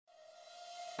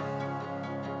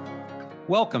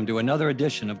Welcome to another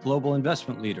edition of Global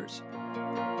Investment Leaders.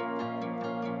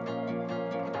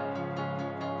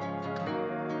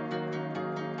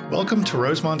 Welcome to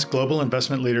Rosemont's Global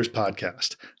Investment Leaders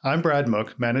podcast. I'm Brad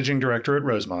Mook, Managing Director at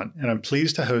Rosemont, and I'm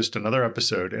pleased to host another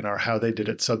episode in our How They Did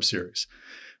It subseries.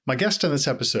 My guest on this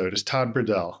episode is Todd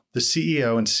Briddell, the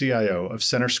CEO and CIO of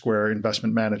CenterSquare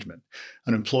Investment Management,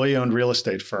 an employee-owned real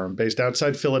estate firm based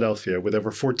outside Philadelphia with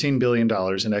over $14 billion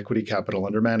in equity capital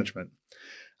under management.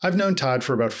 I've known Todd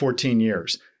for about 14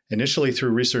 years, initially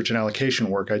through research and allocation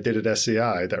work I did at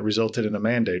SEI that resulted in a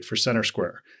mandate for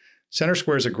CenterSquare.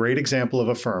 CenterSquare is a great example of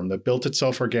a firm that built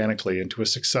itself organically into a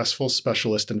successful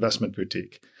specialist investment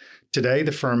boutique. Today,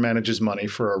 the firm manages money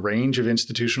for a range of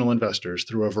institutional investors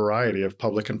through a variety of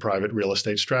public and private real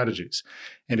estate strategies,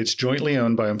 and it's jointly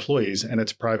owned by employees and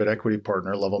its private equity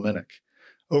partner, Level Minnick.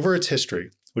 Over its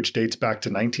history, which dates back to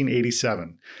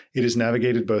 1987, it has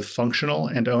navigated both functional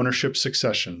and ownership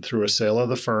succession through a sale of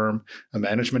the firm, a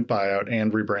management buyout,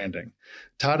 and rebranding.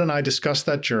 Todd and I discussed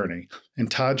that journey,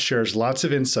 and Todd shares lots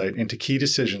of insight into key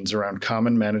decisions around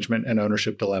common management and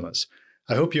ownership dilemmas.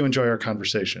 I hope you enjoy our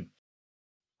conversation.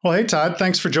 Well, hey, Todd,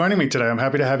 thanks for joining me today. I'm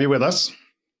happy to have you with us.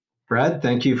 Brad,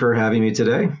 thank you for having me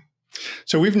today.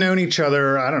 So we've known each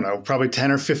other, probably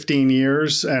 10 or 15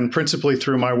 years, and principally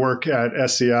through my work at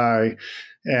SEI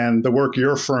and the work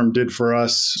your firm did for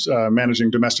us managing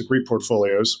domestic REIT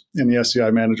portfolios in the SEI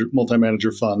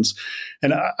multi-manager funds.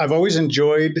 And I've always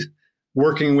enjoyed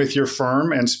working with your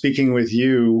firm and speaking with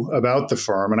you about the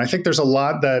firm. And I think there's a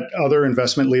lot that other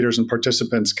investment leaders and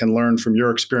participants can learn from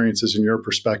your experiences and your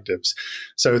perspectives.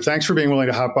 So thanks for being willing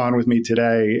to hop on with me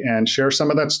today and share some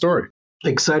of that story.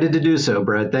 Excited to do so,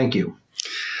 Brad. Thank you.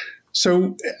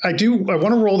 So I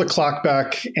want to roll the clock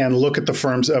back and look at the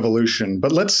firm's evolution,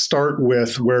 but let's start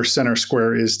with where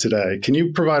CenterSquare is today. Can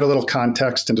you provide a little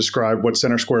context and describe what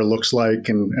CenterSquare looks like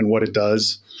and what it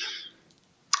does?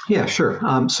 Yeah, sure.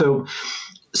 So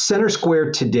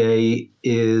CenterSquare today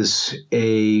is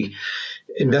a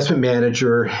investment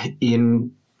manager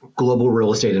in global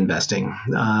real estate investing.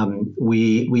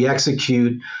 We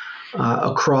execute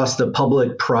across the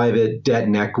public, private, debt,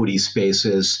 and equity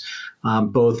spaces,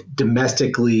 both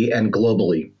domestically and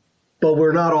globally. But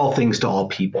we're not all things to all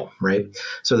people, right?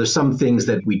 So there's some things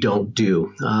that we don't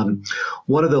do.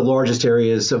 One of the largest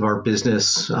areas of our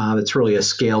business that's really a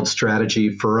scaled strategy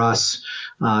for us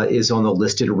is on the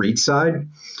listed REIT side.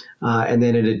 And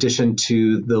then in addition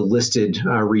to the listed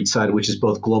REIT side, which is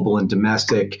both global and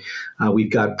domestic,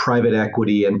 we've got private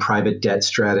equity and private debt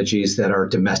strategies that are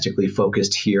domestically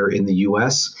focused here in the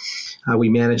U.S. We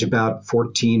manage about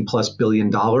 $14+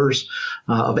 billion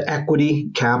of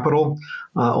equity capital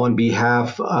on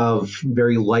behalf of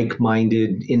very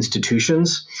like-minded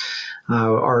institutions.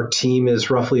 Our team is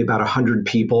roughly about 100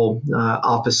 people.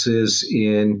 Offices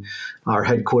in our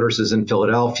headquarters is in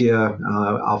Philadelphia,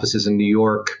 offices in New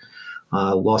York,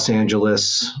 Los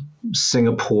Angeles,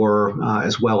 Singapore,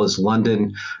 as well as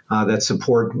London, that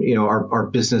support our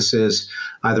businesses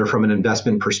either from an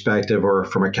investment perspective or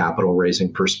from a capital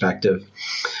raising perspective.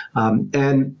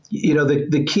 And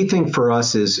the key thing for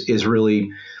us is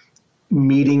really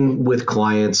meeting with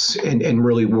clients and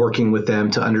really working with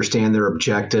them to understand their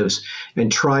objectives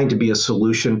and trying to be a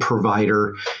solution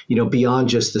provider, beyond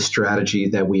just the strategy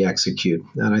that we execute.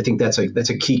 And I think that's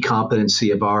a key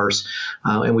competency of ours.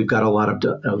 And we've got a lot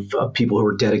of people who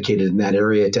are dedicated in that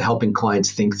area to helping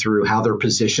clients think through how they're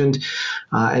positioned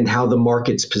and how the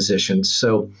market's positioned.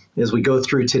 So as we go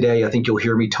through today, I think you'll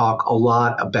hear me talk a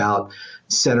lot about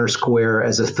CenterSquare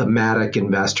as a thematic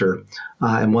investor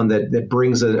and one that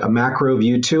brings a macro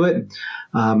view to it,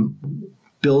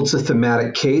 builds a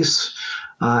thematic case,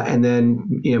 and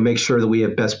then make sure that we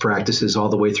have best practices all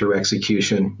the way through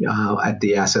execution at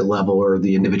the asset level or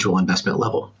the individual investment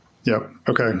level. Yep.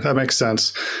 Okay. That makes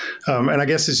sense. And I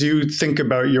guess as you think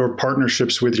about your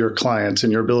partnerships with your clients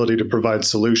and your ability to provide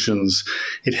solutions,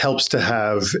 it helps to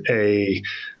have a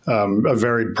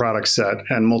varied product set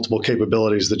and multiple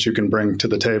capabilities that you can bring to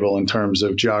the table in terms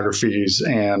of geographies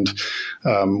and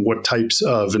what types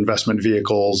of investment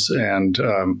vehicles and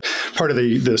part of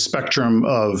the spectrum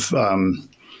of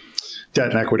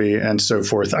debt and equity and so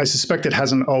forth. I suspect it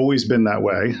hasn't always been that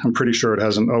way. I'm pretty sure it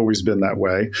hasn't always been that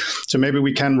way. So maybe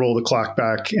we can roll the clock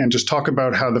back and just talk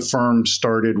about how the firm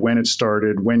started, when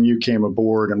you came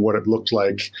aboard, and what it looked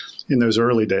like in those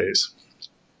early days.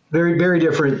 Very, very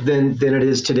different than it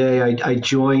is today. I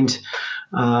joined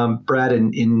Brad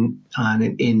in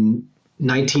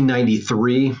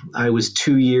 1993. I was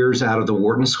 2 years out of the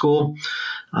Wharton School.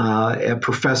 A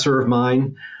professor of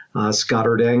mine Scott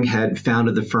Erding had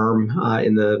founded the firm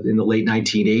in the late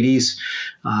 1980s.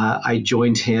 I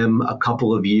joined him a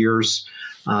couple of years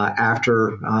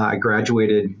after I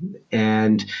graduated,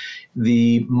 and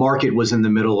the market was in the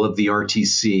middle of the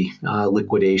RTC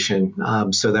liquidation.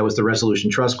 So that was the Resolution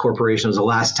Trust Corporation. It was the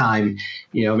last time,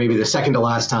 maybe the second to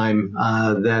last time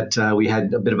that we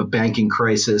had a bit of a banking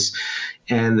crisis.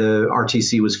 And the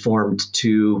RTC was formed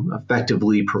to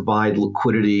effectively provide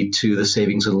liquidity to the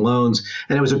savings and loans.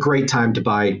 And it was a great time to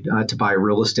buy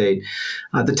real estate.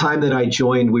 At the time that I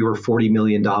joined, we were $40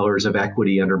 million of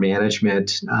equity under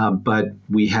management, but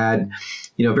we had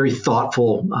very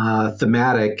thoughtful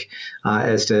thematic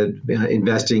as to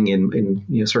investing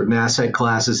in certain asset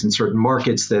classes and certain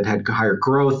markets that had higher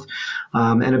growth,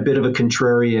 and a bit of a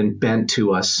contrarian bent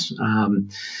to us,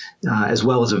 as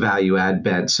well as a value add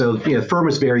bent. So the firm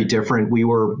was very different. We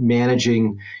were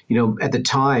managing, at the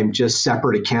time, just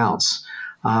separate accounts.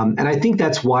 And I think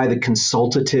that's why the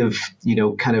consultative,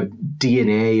 kind of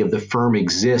DNA of the firm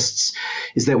exists,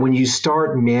 is that when you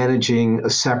start managing a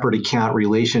separate account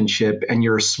relationship and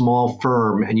you're a small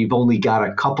firm and you've only got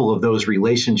a couple of those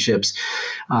relationships,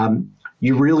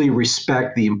 you really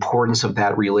respect the importance of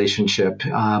that relationship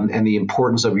and the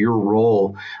importance of your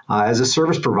role as a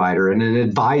service provider and an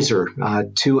advisor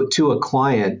to a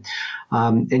client.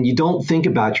 And you don't think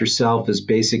about yourself as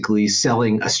basically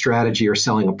selling a strategy or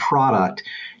selling a product.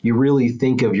 You really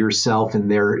think of yourself in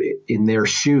their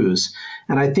shoes.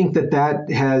 And I think that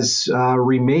has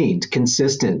remained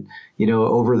consistent,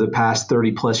 over the past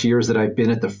 30 plus years that I've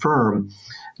been at the firm,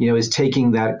 is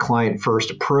taking that client first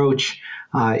approach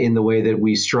in the way that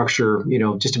we structure,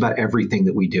 just about everything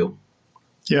that we do.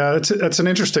 Yeah, that's an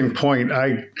interesting point.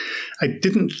 I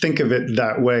didn't think of it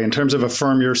that way in terms of a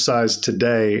firm your size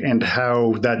today and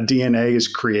how that DNA is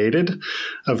created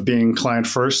of being client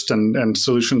first and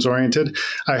solutions oriented.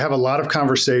 I have a lot of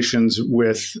conversations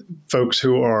with folks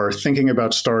who are thinking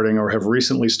about starting or have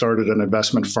recently started an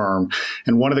investment firm.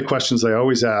 And one of the questions they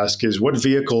always ask is, what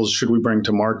vehicles should we bring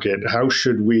to market? How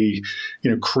should we,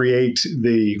 create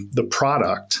the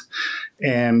product?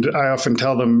 And I often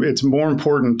tell them it's more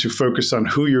important to focus on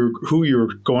who you're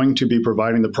going to be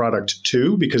providing the product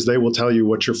to, because they will tell you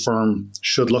what your firm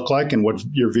should look like and what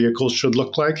your vehicles should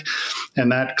look like.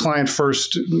 And that client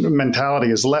first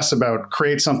mentality is less about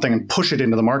create something and push it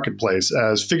into the marketplace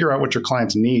as figure out what your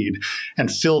clients need and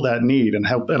fill that need and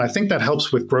help. And I think that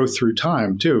helps with growth through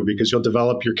time too, because you'll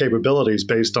develop your capabilities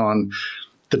based on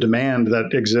the demand that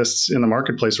exists in the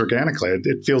marketplace organically.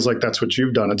 It feels like that's what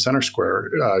you've done at CenterSquare.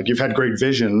 You've had great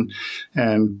vision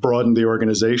and broadened the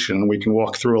organization. We can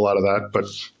walk through a lot of that,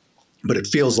 but it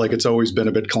feels like it's always been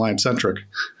a bit client-centric.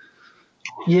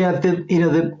 Yeah,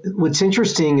 what's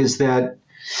interesting is that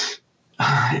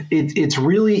it's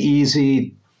really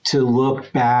easy to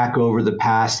look back over the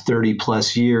past 30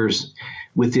 plus years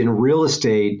within real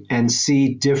estate and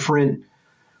see different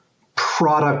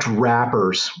product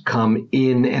wrappers come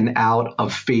in and out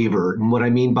of favor. And what I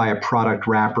mean by a product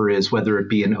wrapper is whether it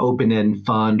be an open-end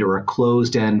fund or a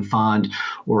closed-end fund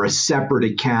or a separate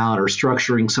account or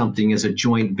structuring something as a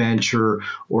joint venture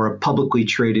or a publicly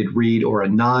traded REIT or a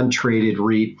non-traded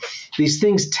REIT. These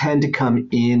things tend to come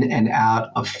in and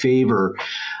out of favor.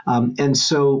 And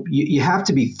so you have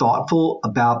to be thoughtful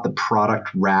about the product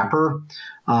wrapper.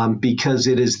 Because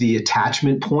it is the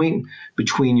attachment point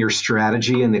between your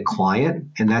strategy and the client.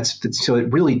 And so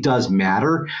it really does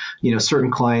matter.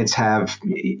 Certain clients have,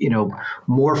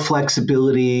 more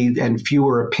flexibility and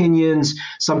fewer opinions.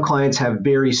 Some clients have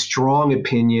very strong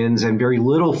opinions and very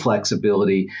little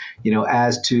flexibility,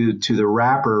 as to the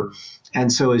wrapper.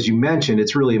 And so, as you mentioned,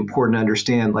 it's really important to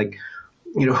understand,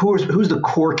 who's the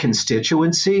core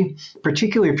constituency,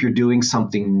 particularly if you're doing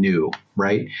something new,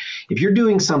 right? If you're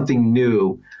doing something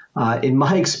new, in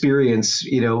my experience,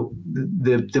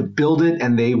 the build it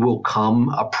and they will come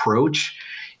approach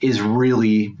is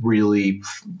really, really,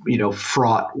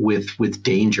 fraught with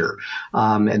danger.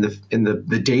 And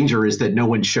the danger is that no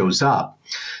one shows up.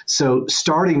 So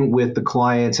starting with the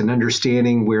clients and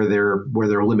understanding where their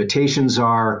limitations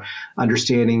are,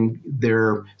 understanding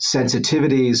their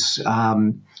sensitivities,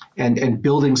 and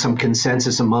building some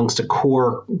consensus amongst a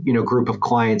core, group of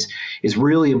clients is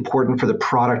really important for the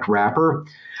product wrapper.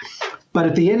 But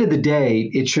at the end of the day,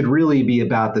 it should really be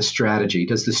about the strategy.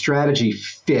 Does the strategy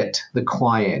fit the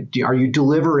client? Are you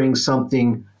delivering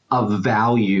something of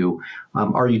value?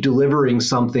 Are you delivering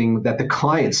something that the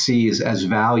client sees as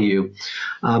value?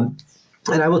 And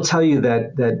I will tell you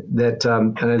that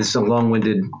and this is a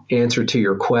long-winded answer to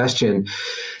your question.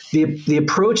 The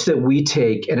approach that we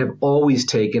take and have always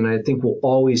taken, and I think will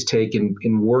always take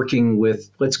in working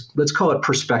with, let's call it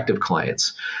prospective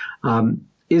clients,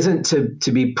 isn't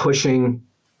to be pushing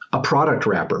a product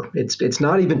wrapper. It's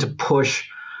not even to push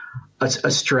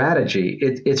a strategy.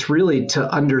 It's really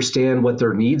to understand what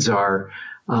their needs are,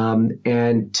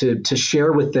 and to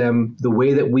share with them the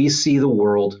way that we see the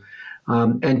world.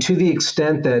 And to the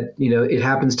extent that it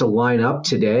happens to line up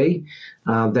today,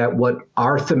 that what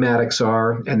our thematics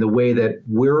are and the way that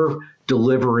we're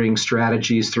delivering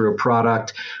strategies through a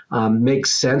product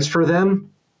makes sense for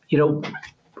them,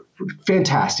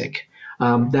 fantastic.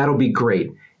 That'll be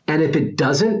great. And if it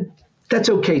doesn't, that's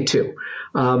okay too.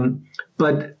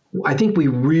 But I think we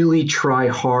really try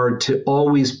hard to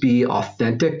always be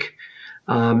authentic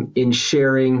in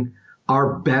sharing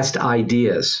our best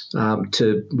ideas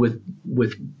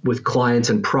with clients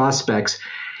and prospects,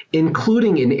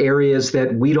 including in areas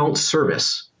that we don't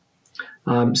service.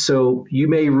 So you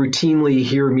may routinely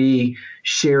hear me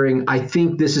sharing, I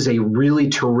think this is a really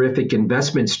terrific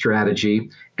investment strategy,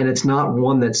 and it's not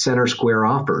one that CenterSquare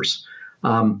offers.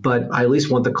 But I at least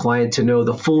want the client to know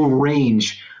the full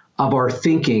range of our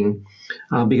thinking,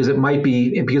 because it might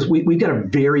be, because we've got a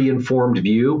very informed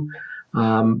view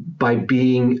by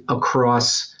being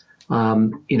across,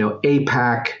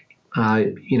 APAC,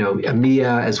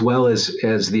 EMEA, as well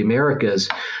as the Americas,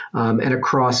 and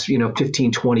across,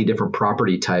 15, 20 different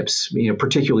property types,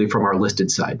 particularly from our listed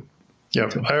side. Yeah,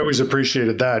 I always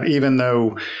appreciated that, even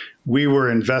though we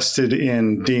were invested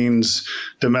in Dean's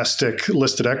domestic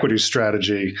listed equity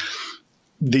strategy.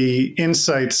 The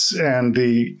insights and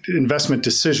the investment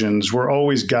decisions were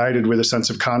always guided with a sense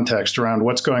of context around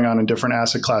what's going on in different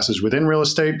asset classes within real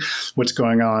estate, what's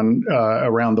going on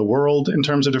around the world in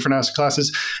terms of different asset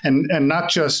classes, and not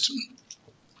just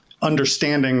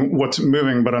understanding what's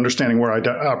moving, but understanding where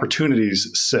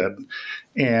opportunities sit.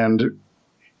 And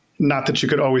not that you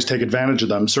could always take advantage of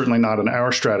them, certainly not in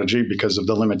our strategy because of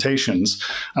the limitations,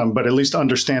 but at least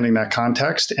understanding that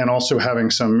context and also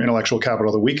having some intellectual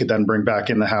capital that we could then bring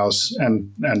back in the house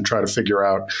and try to figure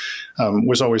out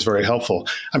was always very helpful.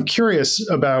 I'm curious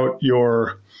about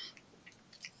so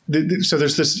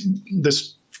there's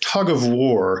this tug of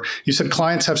war. You said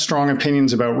clients have strong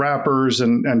opinions about wrappers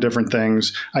and different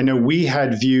things. I know we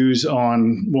had views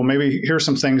on, well, maybe here's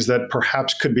some things that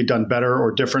perhaps could be done better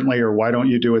or differently, or why don't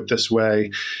you do it this way?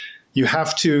 You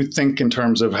have to think in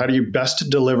terms of how do you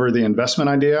best deliver the investment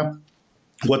idea,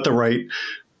 what the right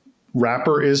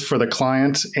wrapper is for the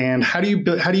client, and how do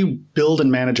you build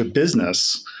and manage a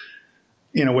business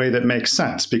in a way that makes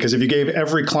sense? Because if you gave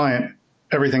every client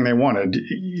everything they wanted,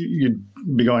 you'd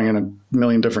be going in a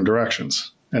million different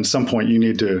directions. At some point, you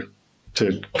need to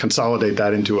consolidate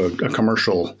that into a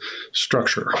commercial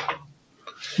structure.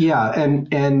 Yeah,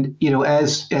 and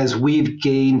as we've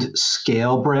gained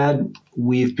scale, Brad,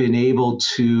 we've been able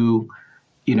to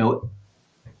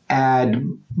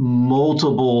add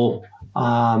multiple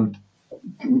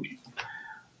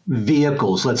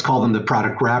vehicles, let's call them the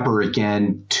product wrapper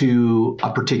again, to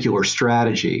a particular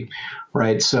strategy.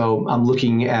 Right. So I'm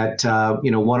looking at,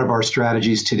 one of our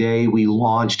strategies today, we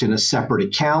launched in a separate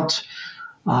account.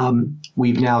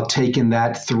 We've now taken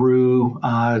that through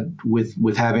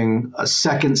with having a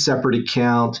second separate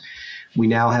account. We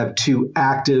now have 2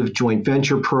 active joint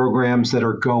venture programs that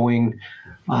are going.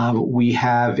 We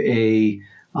have a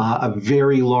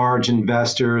very large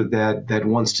investor that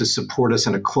wants to support us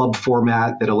in a club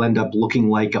format that'll end up looking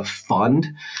like a fund.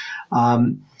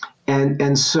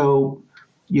 And so,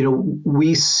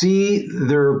 we see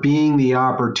there being the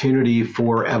opportunity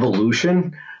for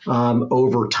evolution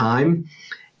over time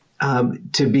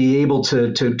to be able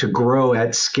to grow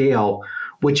at scale.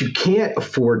 What you can't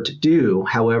afford to do,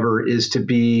 however, is to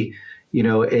be,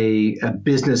 a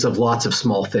business of lots of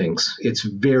small things. It's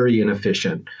very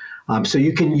inefficient. So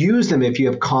you can use them if you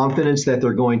have confidence that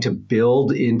they're going to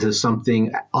build into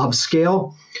something of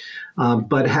scale.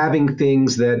 But having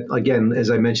things that, again,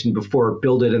 as I mentioned before,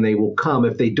 build it and they will come.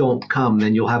 If they don't come,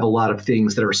 then you'll have a lot of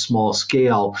things that are small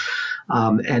scale,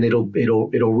 and it'll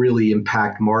really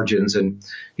impact margins. And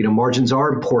margins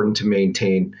are important to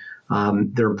maintain.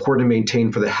 They're important to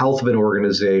maintain for the health of an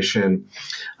organization.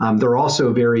 They're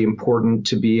also very important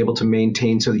to be able to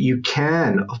maintain so that you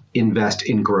can invest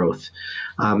in growth,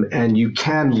 and you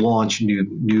can launch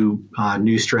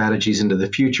new strategies into the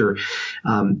future.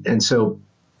 And so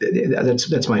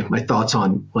that's my thoughts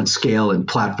on scale and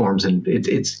platforms, and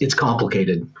it's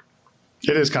complicated.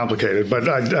 It is complicated, but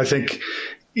I think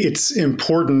it's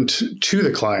important to the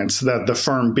clients that the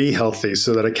firm be healthy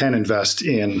so that it can invest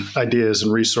in ideas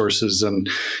and resources and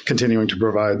continuing to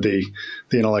provide the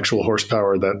intellectual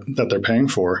horsepower that they're paying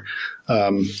for.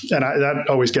 That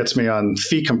always gets me on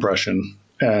fee compression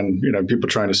and people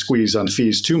trying to squeeze on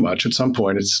fees too much. At some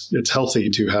point, it's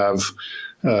healthy to have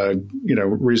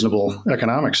reasonable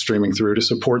economics streaming through to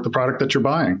support the product that you're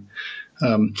buying.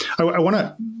 I want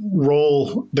to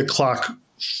roll the clock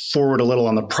forward a little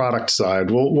on the product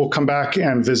side. We'll come back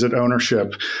and visit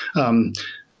ownership.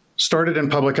 Started in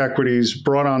public equities,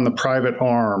 brought on the private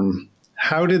arm.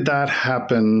 How did that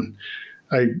happen?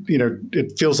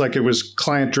 It feels like it was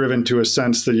client driven to a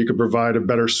sense that you could provide a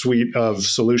better suite of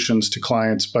solutions to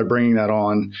clients by bringing that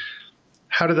on.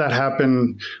 How did that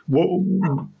happen?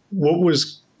 What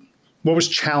was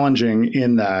challenging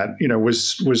in that?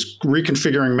 Was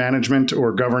reconfiguring management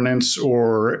or governance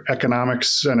or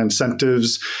economics and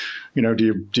incentives?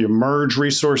 Do you merge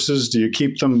resources? Do you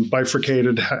keep them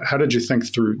bifurcated? How did you think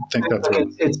that through?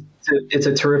 It's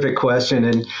a terrific question,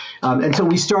 and so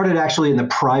we started actually in the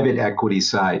private equity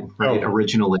side, right,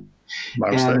 originally.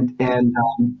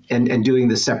 And doing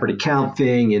the separate account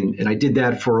thing, and I did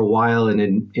that for a while, and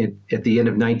at the end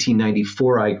of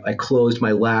 1994, I closed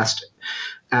my last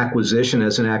acquisition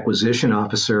as an acquisition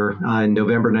officer in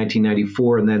November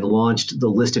 1994, and then launched the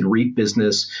listed REIT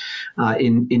business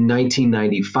in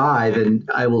 1995. And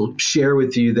I will share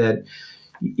with you that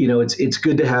it's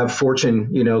good to have fortune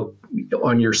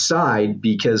on your side,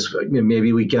 because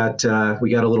maybe we got a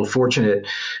little fortunate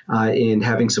in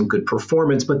having some good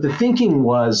performance. But the thinking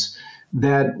was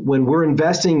that when we're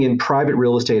investing in private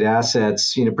real estate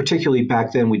assets, particularly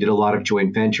back then, we did a lot of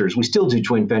joint ventures. We still do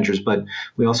joint ventures, but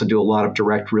we also do a lot of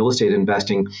direct real estate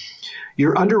investing.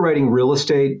 You're underwriting real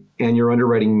estate and you're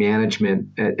underwriting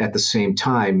management at the same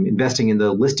time. Investing in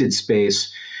the listed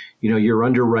space, you're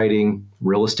underwriting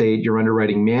real estate, you're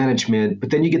underwriting management,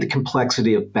 but then you get the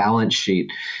complexity of balance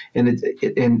sheet,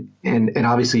 and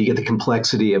obviously you get the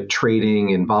complexity of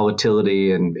trading and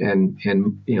volatility and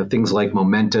things like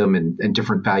momentum and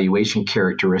different valuation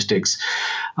characteristics.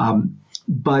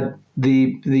 But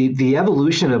the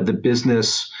evolution of the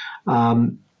business,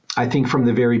 I think from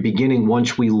the very beginning,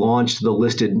 once we launched the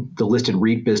listed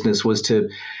REIT business, was to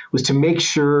make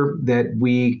sure that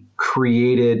we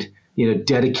created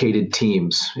dedicated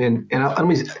teams. And let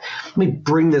me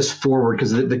bring this forward,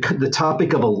 because the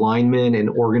topic of alignment and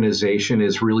organization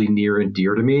is really near and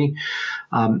dear to me.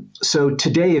 So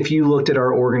today, if you looked at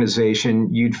our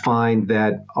organization, you'd find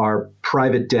that our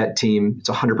private debt team, it's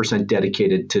 100%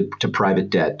 dedicated to private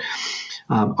debt.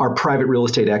 Our private real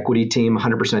estate equity team,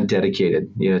 100%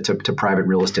 dedicated, to private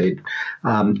real estate,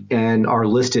 and our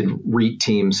listed REIT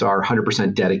teams are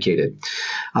 100% dedicated.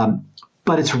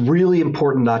 But it's really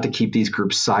important not to keep these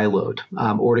groups siloed,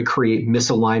 or to create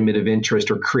misalignment of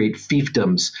interest, or create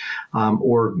fiefdoms,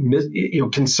 or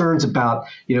concerns about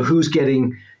who's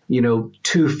getting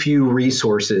too few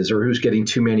resources or who's getting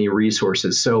too many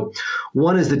resources. So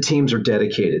one is the teams are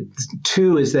dedicated.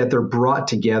 Two is that they're brought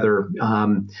together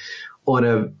on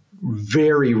a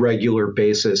very regular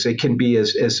basis. It can be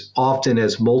as often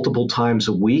as multiple times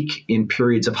a week in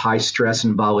periods of high stress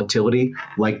and volatility,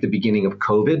 like the beginning of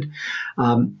COVID.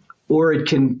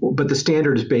 But the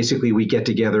standard is basically we get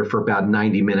together for about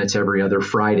 90 minutes every other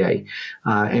Friday,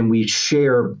 and we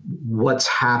share what's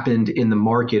happened in the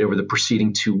market over the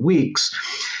preceding 2 weeks.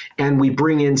 And we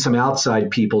bring in some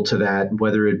outside people to that,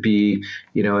 whether it be,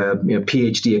 a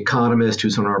PhD economist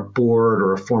who's on our board,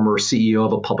 or a former CEO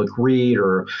of a public REIT,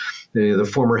 or the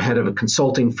former head of a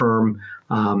consulting firm,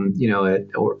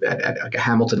 at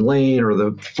Hamilton Lane, or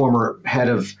the former head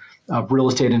of real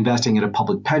estate investing in a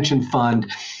public pension fund.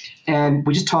 And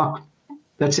we just talk.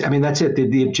 That's it.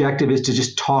 The objective is to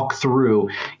just talk through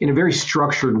in a very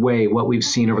structured way what we've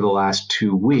seen over the last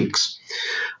 2 weeks.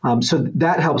 So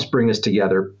that helps bring us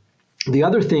together. The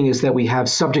other thing is that we have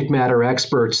subject matter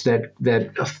experts that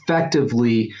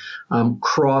effectively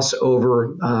cross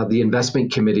over the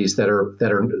investment committees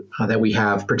that we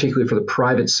have, particularly for the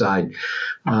private side.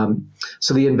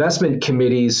 So the investment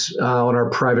committees on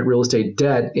our private real estate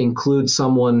debt include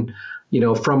someone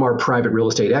from our private real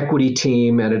estate equity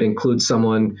team, and it includes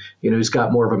someone who's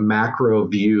got more of a macro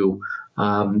view.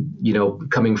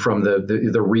 Coming from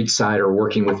the REIT side, or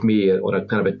working with me on a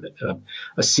kind of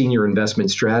a senior investment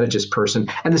strategist person.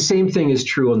 And the same thing is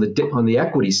true on the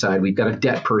equity side. We've got a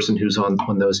debt person who's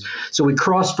on those. So we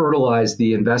cross-fertilize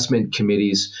the investment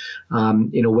committees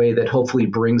in a way that hopefully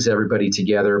brings everybody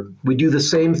together. We do the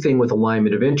same thing with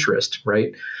alignment of interest,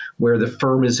 right? Where the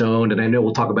firm is owned, and I know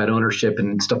we'll talk about ownership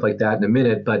and stuff like that in a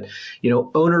minute, but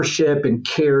ownership and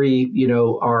carry,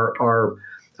 are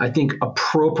I think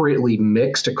appropriately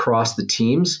mixed across the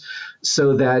teams,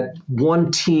 so that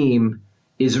one team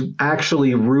is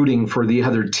actually rooting for the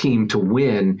other team to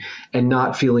win and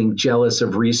not feeling jealous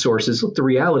of resources. Look, the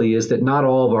reality is that not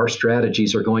all of our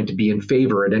strategies are going to be in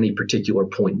favor at any particular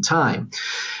point in time.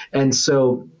 And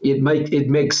so it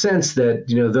makes sense that,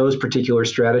 those particular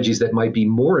strategies that might be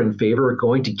more in favor are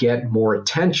going to get more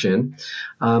attention.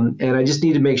 And I just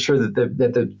need to make sure that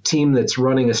the team that's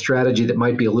running a strategy that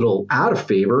might be a little out of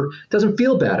favor doesn't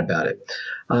feel bad about it.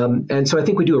 And so I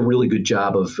think we do a really good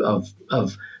job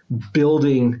of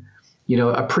building,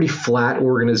 a pretty flat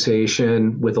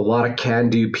organization with a lot of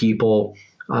can-do people,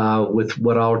 with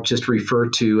what I'll just refer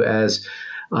to as,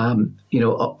 a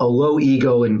low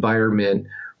ego environment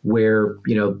where,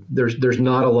 there's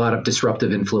not a lot of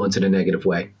disruptive influence in a negative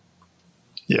way.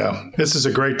 Yeah, this is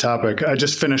a great topic. I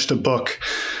just finished a book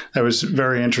that was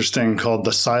very interesting called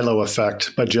The Silo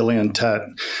Effect by Gillian Tett.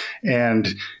 And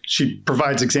she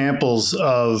provides examples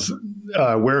of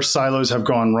where silos have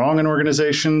gone wrong in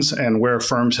organizations and where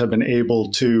firms have been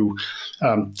able to,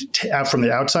 from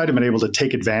the outside, have been able to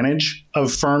take advantage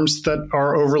of firms that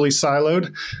are overly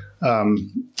siloed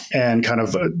and kind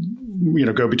of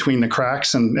go between the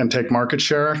cracks and take market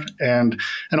share, and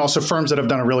also firms that have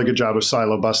done a really good job of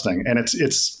silo busting. And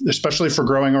it's especially for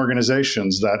growing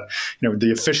organizations that,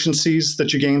 the efficiencies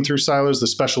that you gain through silos, the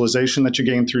specialization that you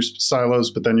gain through silos,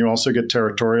 but then you also get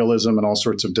territorialism and all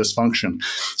sorts of dysfunction.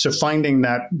 So finding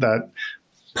that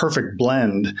perfect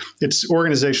blend, it's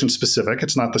organization specific.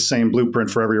 It's not the same blueprint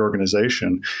for every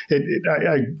organization.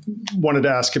 I wanted to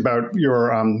ask about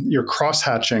your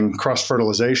cross-hatching,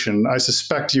 cross-fertilization. I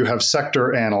suspect you have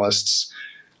sector analysts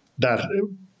that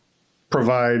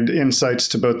provide insights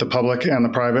to both the public and the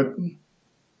private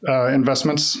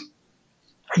investments.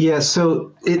 Yeah,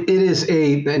 so it is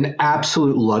an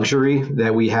absolute luxury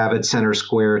that we have at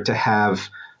CenterSquare to have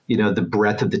the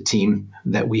breadth of the team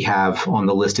that we have on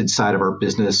the listed side of our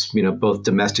business, both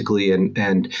domestically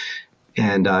and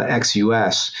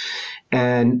ex-US.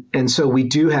 And so we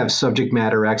do have subject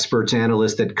matter experts,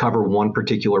 analysts that cover one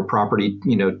particular property,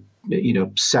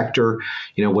 sector,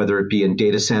 whether it be in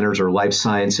data centers or life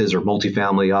sciences or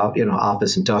multifamily,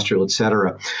 office, industrial, et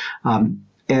cetera.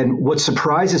 And what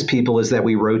surprises people is that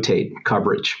we rotate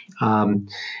coverage.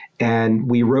 And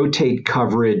we rotate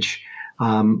coverage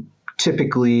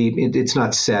typically, it's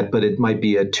not set, but it might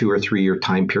be a 2 or 3 year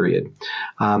time period.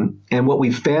 And what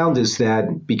we found is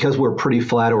that because we're a pretty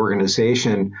flat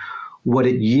organization, what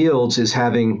it yields is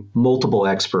having multiple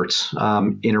experts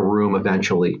in a room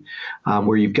eventually,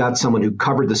 where you've got someone who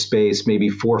covered the space maybe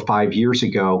 4 or 5 years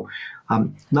ago.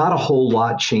 Not a whole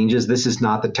lot changes. This is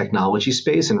not the technology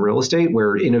space in real estate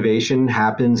where innovation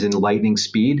happens in lightning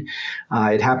speed.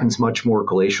 It happens much more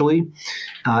glacially.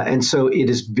 And so it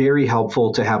is very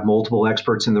helpful to have multiple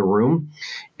experts in the room.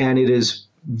 And it is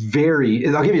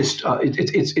I'll give you,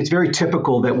 it's very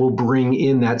typical that we'll bring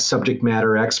in that subject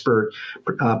matter expert,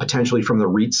 potentially from the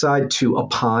REIT side, to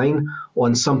opine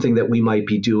on something that we might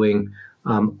be doing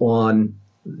on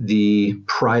the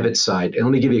private side. And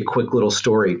let me give you a quick little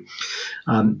story.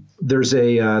 There's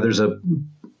a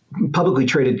publicly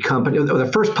traded company.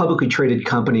 The first publicly traded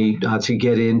company to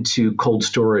get into cold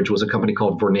storage was a company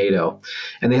called Vornado,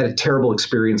 and they had a terrible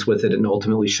experience with it and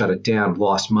ultimately shut it down.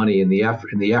 Lost money in the effort.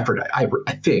 I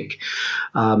think.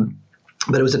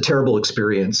 But it was a terrible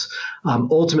experience.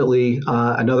 Ultimately,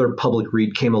 another public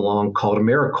REIT came along called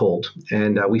Americold,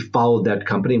 and we followed that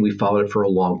company, and we followed it for a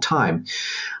long time.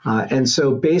 And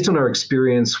so based on our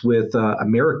experience with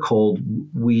Americold,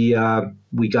 we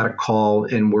got a call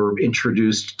and were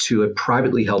introduced to a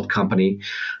privately held company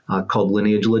called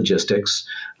Lineage Logistics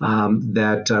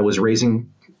that was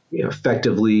raising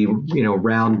effectively,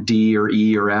 round D or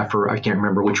E or F, or I can't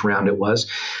remember which round it was.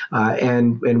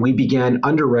 And we began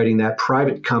underwriting that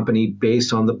private company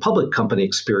based on the public company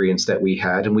experience that we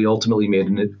had. And we ultimately made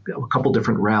a couple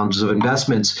different rounds of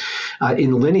investments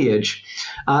in Lineage.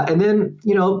 And then,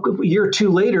 a year or two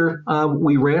later,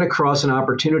 we ran across an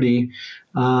opportunity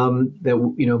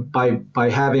that, by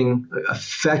having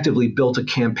effectively built a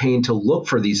campaign to look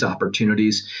for these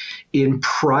opportunities in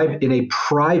a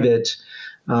private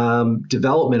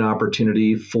development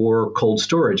opportunity for cold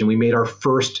storage. And we made our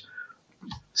first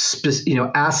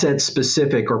asset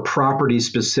specific or property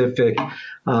specific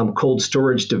cold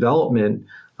storage development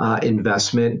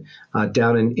investment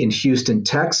down in Houston,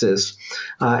 Texas.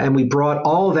 And we brought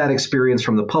all of that experience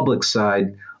from the public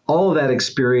side, all of that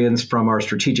experience from our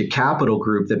strategic capital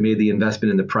group that made the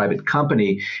investment in the private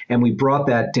company, and we brought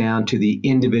that down to the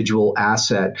individual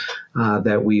asset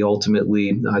that we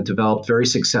ultimately developed very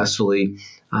successfully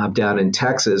down in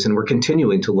Texas. And we're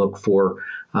continuing to look for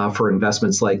for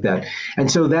investments like that. And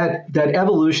so that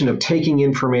evolution of taking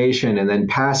information and then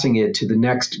passing it to the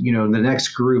next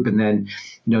group, and then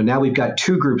now we've got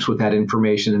two groups with that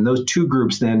information, and those two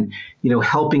groups then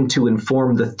helping to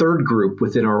inform the third group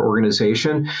within our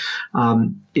organization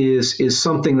is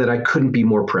something that I couldn't be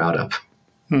more proud of.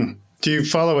 Do you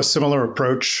follow a similar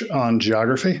approach on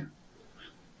geography?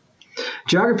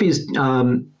 Geography is,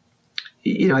 I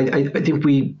think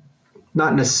we.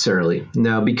 Not necessarily,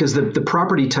 no, because the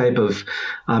property type of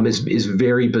is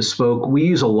very bespoke. We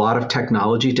use a lot of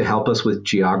technology to help us with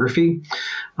geography.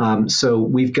 So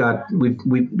we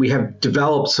have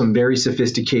developed some very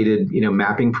sophisticated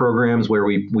mapping programs where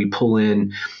we pull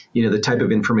in the type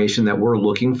of information that we're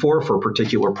looking for a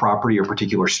particular property or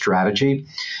particular strategy,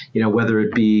 whether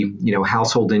it be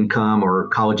household income or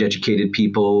college educated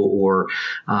people or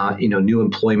new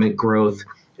employment growth.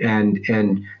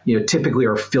 And typically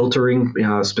are filtering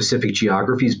specific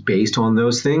geographies based on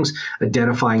those things,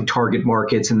 identifying target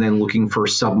markets, and then looking for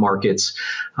submarkets.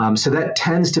 So that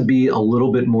tends to be a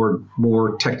little bit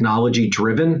more technology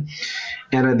driven.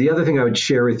 And the other thing I would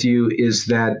share with you is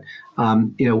that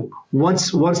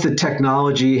once the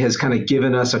technology has kind of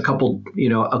given us a couple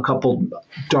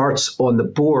darts on the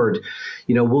board,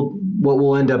 what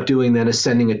we'll end up doing then is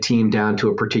sending a team down to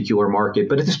a particular market.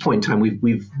 But at this point in time,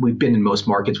 we've been in most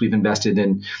markets. We've invested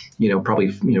in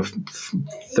probably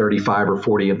 35 or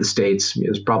 40 of the states.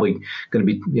 There's probably going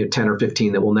to be 10 or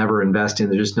 15 that we'll never invest in.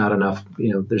 There's just not enough.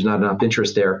 There's not enough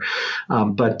interest there.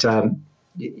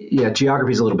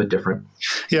 Geography is a little bit different.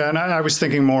 Yeah, and I was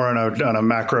thinking more on a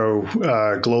macro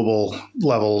global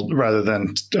level rather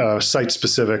than site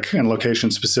specific and location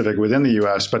specific within the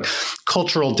U.S. But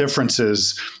cultural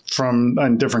differences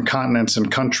on different continents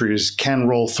and countries can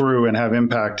roll through and have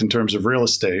impact in terms of real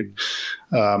estate.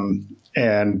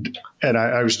 And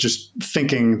I was just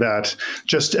thinking that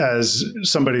just as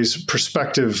somebody's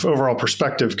overall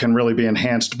perspective can really be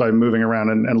enhanced by moving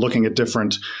around and looking at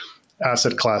different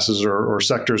asset classes or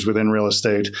sectors within real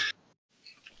estate.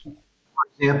 For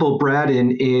example, Brad,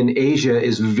 in Asia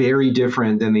is very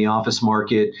different than the office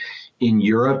market in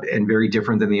Europe and very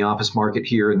different than the office market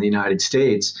here in the United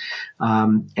States.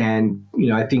 And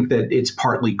I think that it's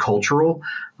partly cultural.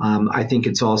 I think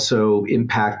it's also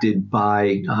impacted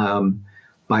by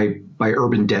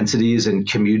urban densities and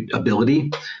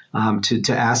commutability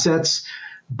to assets.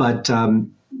 But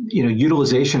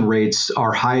utilization rates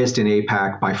are highest in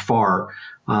APAC by far,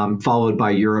 followed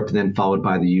by Europe and then followed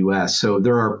by the U.S. So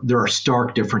there are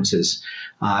stark differences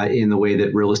in the way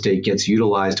that real estate gets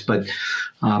utilized, but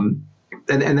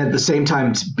and at the same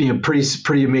time,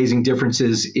 pretty amazing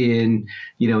differences in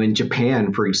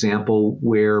Japan, for example,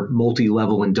 where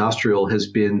multi-level industrial has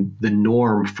been the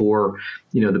norm for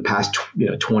the past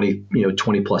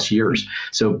 20 plus years.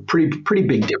 So pretty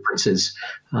big differences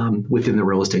within the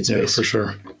real estate space. Yeah, for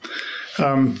sure.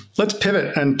 Let's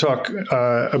pivot and talk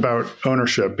about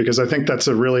ownership, because I think that's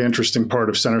a really interesting part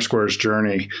of CenterSquare's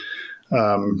journey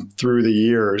through the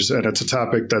years, and it's a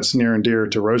topic that's near and dear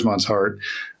to Rosemont's heart.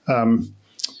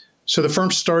 So the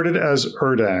firm started as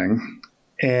Erdang,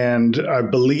 and I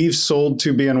believe sold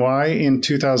to BNY in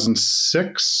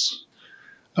 2006.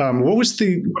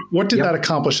 What did that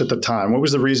accomplish at the time? What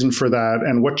was the reason for that,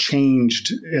 and what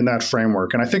changed in that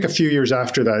framework? And I think a few years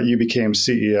after that, you became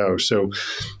CEO. So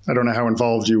I don't know how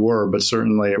involved you were, but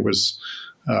certainly it was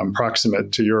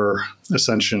proximate to your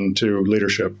ascension to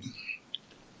leadership.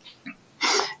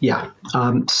 Yeah.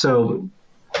 So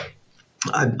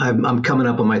I'm coming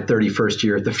up on my 31st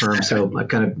year at the firm, so I've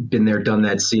kind of been there, done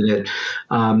that, seen it.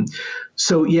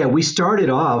 So we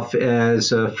started off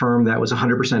as a firm that was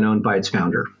 100% owned by its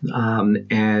founder.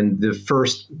 And the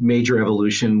first major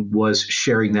evolution was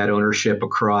sharing that ownership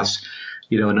across,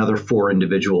 another 4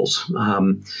 individuals.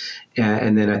 And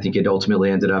then I think it ultimately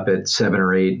ended up at 7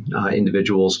 or 8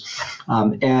 individuals.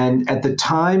 And at the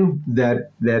time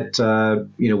that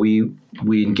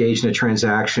we engaged in a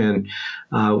transaction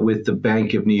with the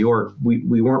Bank of New York,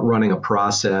 we weren't running a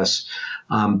process,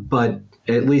 but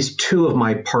at least 2 of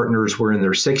my partners were in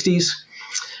their 60s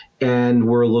and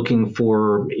were looking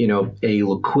for, a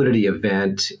liquidity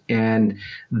event. And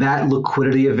that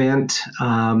liquidity event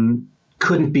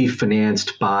couldn't be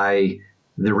financed by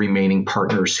the remaining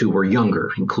partners who were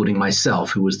younger, including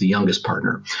myself, who was the youngest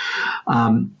partner.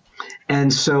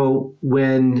 And so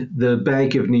when the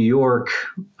Bank of New York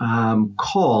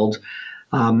called,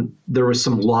 there was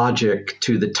some logic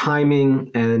to the timing,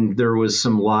 and there was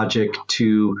some logic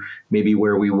to maybe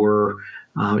where we were,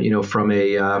 from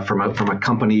a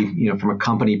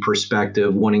company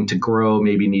perspective, wanting to grow,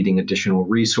 maybe needing additional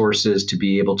resources to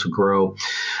be able to grow,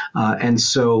 and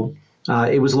so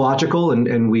It was logical,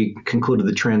 and we concluded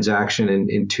the transaction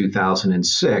in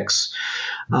 2006.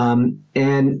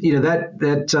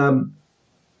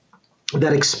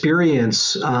 That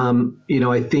experience,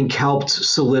 I think helped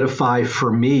solidify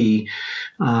for me,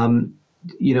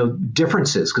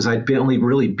 differences, because I'd only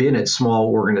really been at small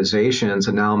organizations,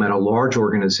 and now I'm at a large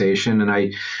organization, and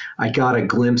I got a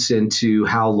glimpse into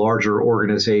how larger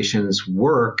organizations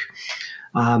work,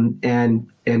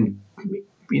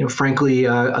 frankly,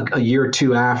 a year or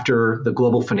two after the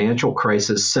global financial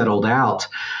crisis settled out,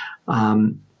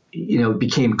 it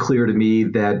became clear to me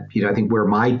that, I think where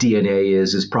my DNA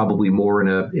is probably more in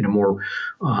a more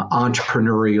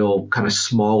entrepreneurial kind of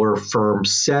smaller firm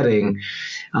setting,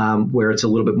 where it's a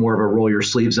little bit more of a roll your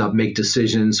sleeves up, make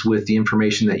decisions with the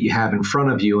information that you have in front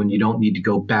of you, and you don't need to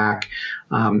go back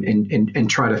and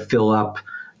try to fill up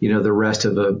the rest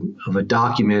of a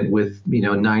document with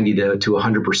 90 to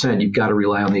 100%. You've got to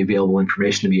rely on the available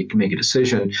information to make a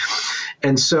decision.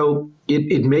 And so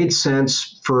it made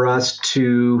sense for us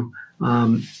to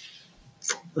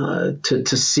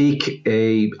seek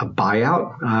a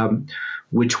buyout,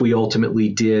 which we ultimately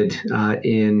did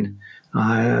in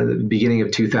the beginning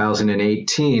of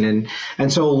 2018.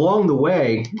 And so along the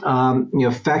way,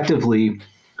 effectively,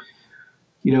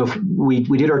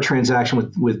 we did our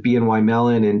transaction with BNY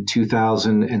Mellon in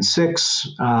 2006,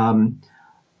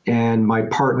 and my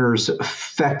partners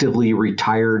effectively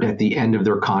retired at the end of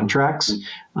their contracts,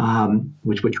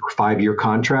 which were 5-year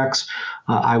contracts.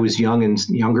 I was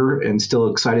younger and still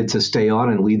excited to stay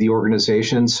on and lead the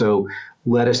organization, so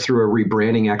led us through a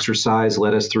rebranding exercise,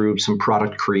 led us through some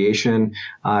product creation,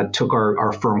 took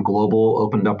our firm global,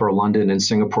 opened up our London and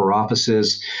Singapore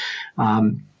offices.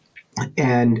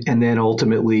 And then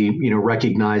ultimately,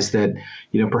 recognized that,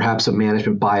 perhaps a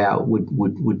management buyout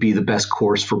would be the best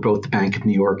course for both the Bank of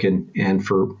New York and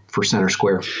for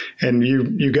CenterSquare. And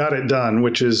you got it done,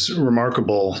 which is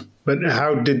remarkable. But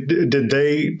how did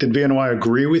BNY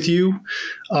agree with you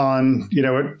on,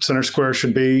 CenterSquare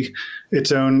should be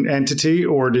its own entity,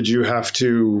 or did you have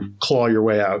to claw your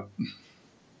way out?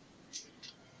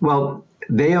 Well,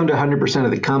 they owned 100%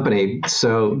 of the company,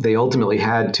 so they ultimately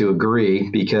had to agree,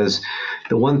 because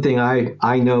the one thing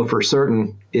I know for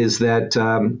certain is that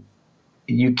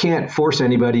you can't force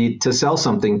anybody to sell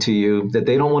something to you that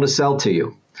they don't want to sell to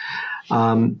you.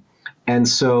 And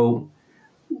so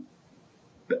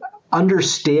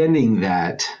understanding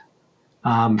that,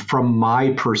 from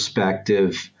my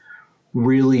perspective,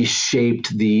 really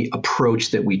shaped the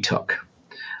approach that we took.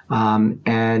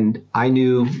 And I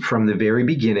knew from the very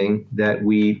beginning that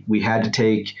we had to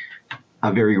take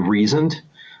a very reasoned,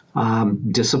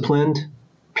 disciplined,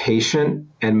 patient,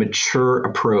 and mature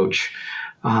approach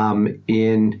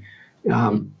in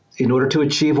order to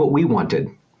achieve what we wanted.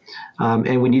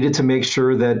 And we needed to make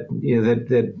sure that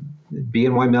that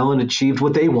BNY Mellon achieved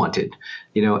what they wanted,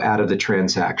 out of the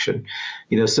transaction.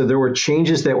 So there were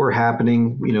changes that were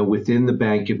happening, within the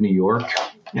Bank of New York.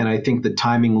 And I think the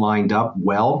timing lined up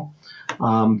well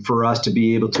for us to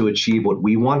be able to achieve what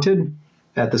we wanted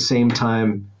at the same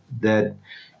time that,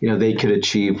 they could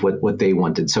achieve what they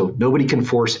wanted. So nobody can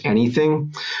force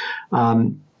anything.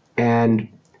 I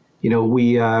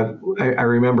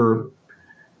remember,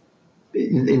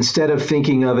 instead of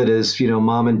thinking of it as,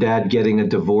 mom and dad getting a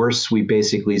divorce, we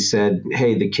basically said,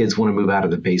 hey, the kids want to move out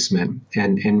of the basement.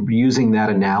 And using that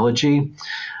analogy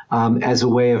as a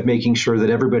way of making sure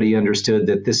that everybody understood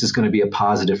that this is going to be a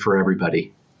positive for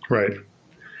everybody. Right.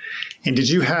 And did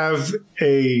you have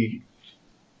a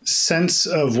sense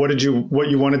of what you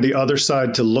wanted the other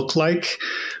side to look like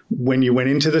when you went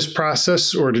into this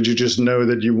process, or did you just know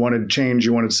that you wanted change,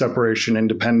 you wanted separation,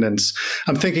 independence?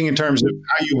 I'm thinking in terms of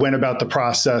how you went about the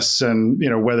process, and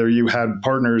whether you had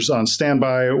partners on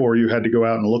standby or you had to go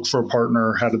out and look for a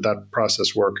partner. How did that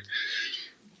process work?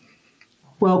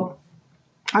 Well,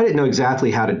 I didn't know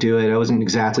exactly how to do it. I wasn't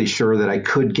exactly sure that I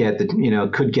could get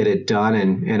it done.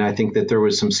 And I think that there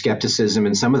was some skepticism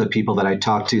in some of the people that I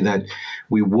talked to that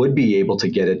we would be able to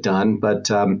get it done.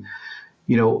 But,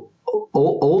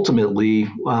 ultimately,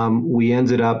 we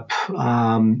ended up,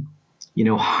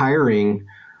 hiring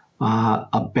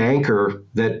a banker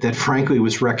that frankly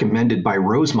was recommended by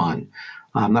Rosemont.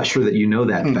 I'm not sure that you know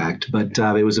that fact, but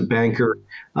it was a banker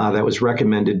that was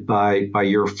recommended by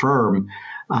your firm.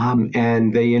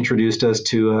 And they introduced us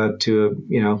to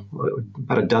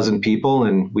about a dozen people,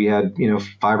 and we had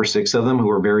 5 or 6 of them who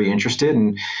were very interested,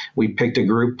 and we picked a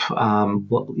group,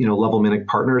 Level Minnick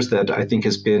Partners, that I think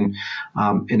has been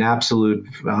an absolute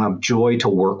joy to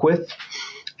work with,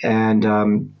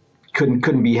 and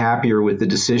couldn't be happier with the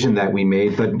decision that we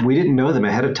made. But we didn't know them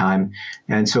ahead of time,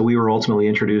 and so we were ultimately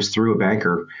introduced through a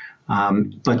banker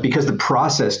But because the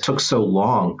process took so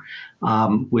long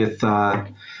with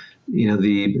the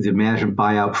management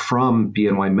buyout from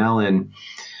BNY Mellon,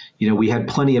 we had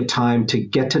plenty of time to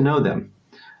get to know them.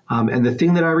 And the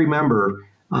thing that I remember,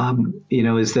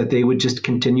 is that they would just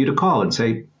continue to call and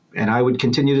say, and I would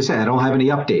continue to say, I don't have any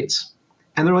updates.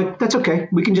 And they're like, that's okay.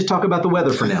 We can just talk about the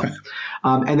weather for now.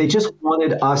 And they just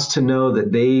wanted us to know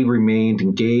that they remained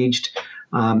engaged.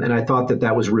 And I thought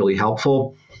that was really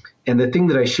helpful. And the thing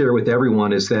that I share with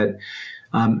everyone is that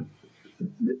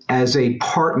as a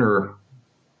partner,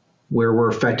 where we're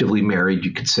effectively married,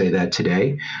 you could say that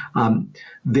today,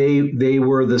 they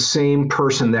were the same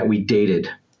person that we dated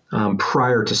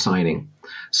prior to signing.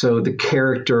 So the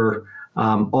character,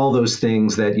 all those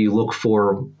things that you look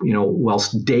for,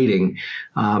 whilst dating,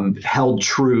 held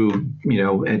true,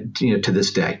 to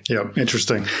this day. Yeah,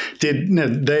 interesting.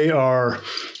 They are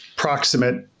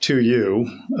proximate to you,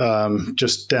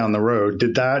 just down the road.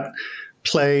 Did that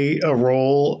play a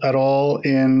role at all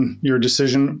in your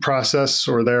decision process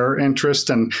or their interest?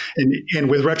 And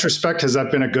with retrospect, has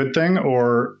that been a good thing,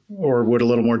 or would a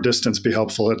little more distance be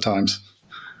helpful at times?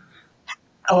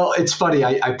 Well, it's funny.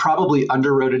 I probably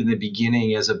underwrote it in the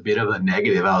beginning as a bit of a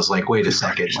negative. I was like, wait a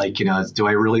second, do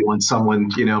I really want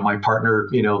someone, my partner,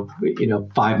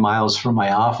 5 miles from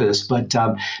my office? But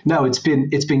no, it's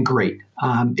been great.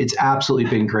 It's absolutely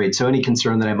been great. So any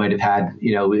concern that I might have had,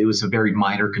 it was a very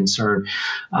minor concern,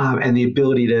 and the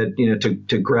ability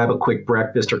to grab a quick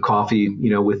breakfast or coffee,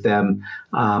 with them,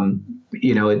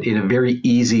 in a very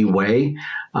easy way.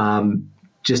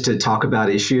 Just to talk about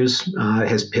issues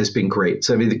has been great.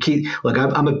 So, I mean, the key, look,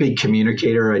 I'm a big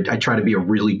communicator. I try to be a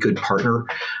really good partner.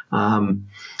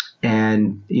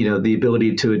 And, the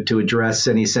ability to address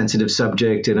any sensitive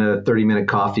subject in a 30-minute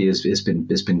coffee has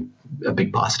been a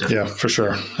big positive. Yeah, for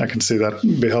sure. I can see that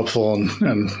be helpful.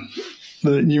 And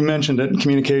you mentioned it,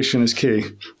 communication is key.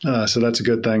 So that's a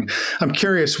good thing. I'm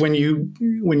curious, when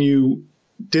you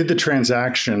did the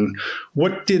transaction,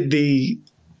 what did the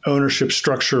ownership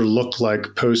structure look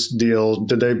like post-deal?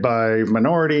 Did they buy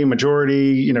minority,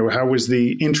 majority? How was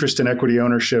the interest in equity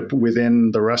ownership within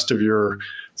the rest of your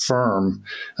firm?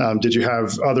 Did you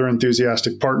have other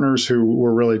enthusiastic partners who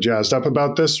were really jazzed up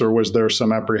about this, or was there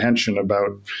some apprehension about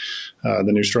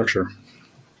the new structure?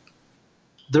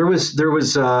 There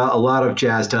was a lot of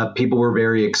jazzed up. People were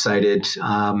very excited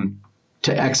to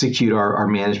execute our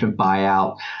management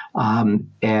buyout,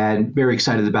 and very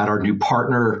excited about our new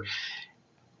partner.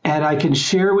 And I can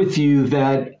share with you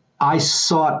that I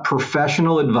sought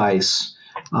professional advice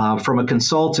from a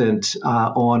consultant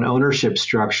on ownership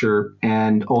structure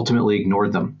and ultimately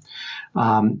ignored them.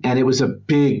 And it was a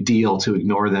big deal to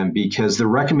ignore them, because the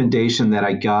recommendation that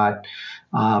I got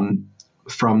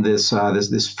from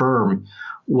this firm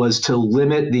was to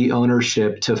limit the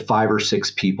ownership to 5 or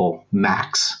 6 people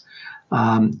max.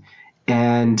 And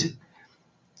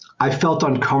I felt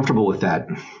uncomfortable with that.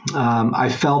 I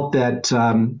felt that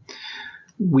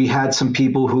we had some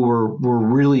people who were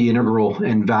really integral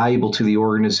and valuable to the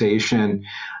organization,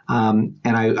 and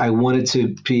I wanted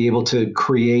to be able to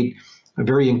create a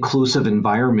very inclusive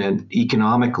environment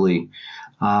economically,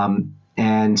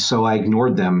 and so I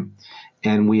ignored them.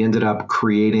 And we ended up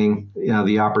creating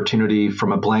the opportunity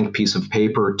from a blank piece of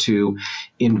paper to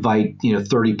invite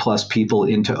 30 plus people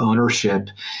into ownership.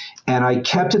 And I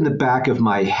kept in the back of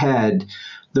my head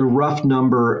the rough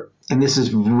number, and this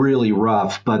is really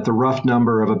rough, but the rough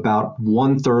number of about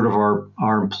 1/3 of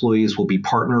our employees will be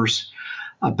partners.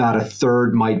 About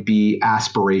 1/3 might be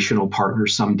aspirational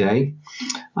partners someday,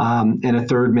 and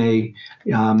 1/3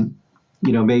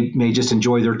 may just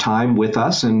enjoy their time with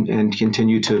us and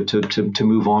continue to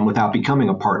move on without becoming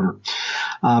a partner.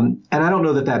 And I don't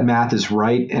know that math is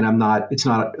right, and it's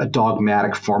not a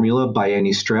dogmatic formula by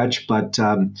any stretch, but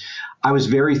I was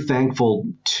very thankful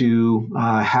to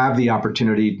have the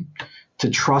opportunity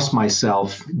to trust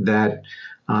myself that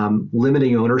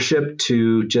limiting ownership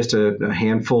to just a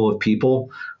handful of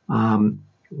people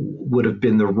would have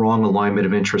been the wrong alignment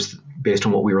of interest based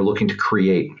on what we were looking to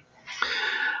create.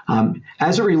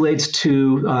 As it relates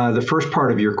to the first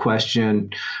part of your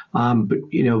question,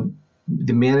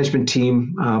 the management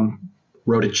team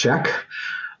wrote a check.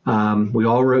 We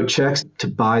all wrote checks to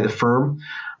buy the firm.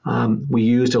 We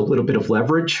used a little bit of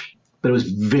leverage, but it was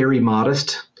very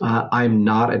modest. I'm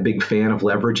not a big fan of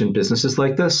leverage in businesses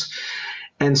like this.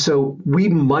 And so we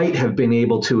might have been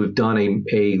able to have done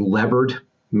a levered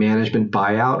management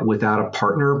buyout without a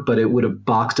partner, but it would have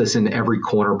boxed us in every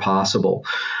corner possible.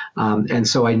 And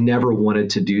so I never wanted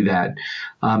to do that.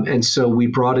 And so we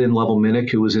brought in Level Minnick,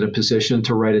 who was in a position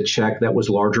to write a check that was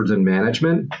larger than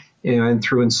management. and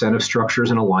through incentive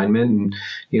structures and alignment and,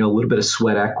 a little bit of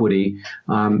sweat equity,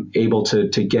 able to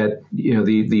get,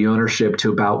 the ownership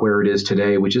to about where it is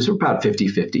today, which is about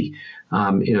 50-50,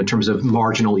 in terms of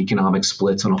marginal economic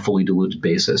splits on a fully diluted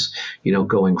basis,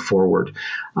 going forward.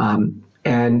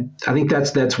 And I think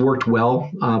that's worked well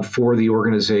for the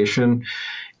organization.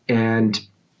 And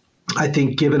I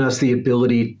think given us the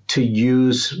ability to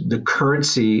use the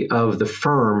currency of the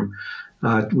firm,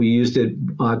 we used it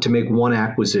to make one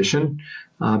acquisition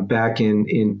back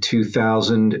in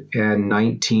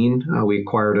 2019. We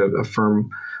acquired a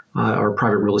firm, our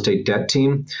private real estate debt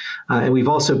team. And we've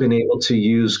also been able to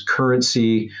use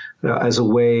currency as a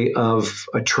way of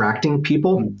attracting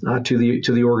people to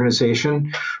the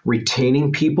organization,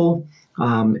 retaining people,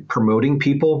 promoting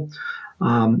people,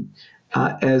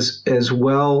 as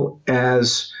well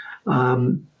as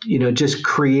just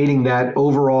creating that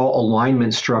overall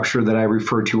alignment structure that I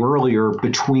referred to earlier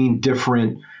between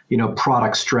different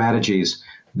product strategies.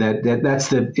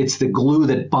 It's the glue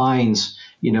that binds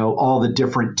all the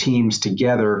different teams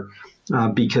together.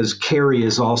 Because carry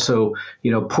is also,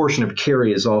 portion of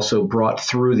carry is also brought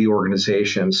through the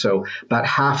organization. So about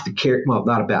half the carry,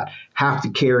 half the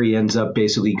carry ends up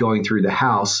basically going through the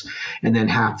house, and then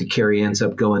half the carry ends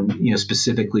up going,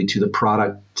 specifically to the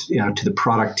product, to the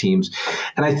product teams.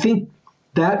 And I think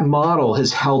that model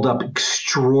has held up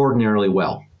extraordinarily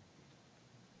well.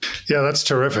 Yeah, that's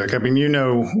terrific. I mean,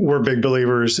 we're big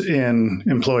believers in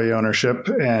employee ownership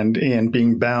and in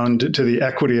being bound to the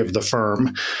equity of the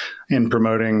firm in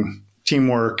promoting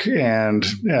teamwork and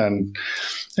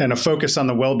a focus on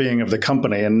the well-being of the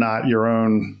company and not your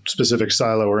own specific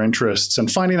silo or interests.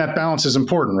 And finding that balance is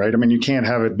important, right? I mean, you can't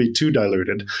have it be too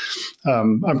diluted.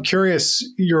 I'm curious,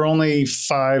 you're only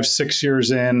 5-6 years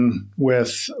in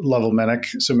with Level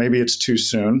Minick, so maybe it's too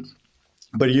soon.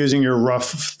 But using your rough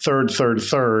third,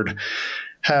 do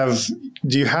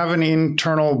you have an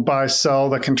internal buy-sell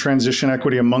that can transition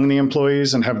equity among the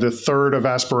employees, and have the third of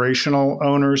aspirational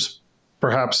owners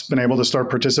perhaps been able to start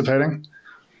participating?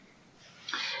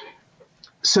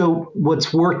 So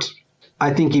what's worked,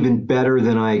 I think, even better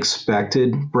than I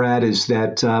expected, Brad, is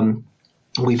that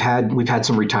we've had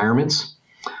some retirements.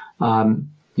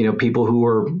 People who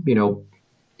are,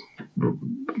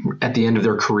 at the end of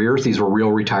their careers, these were real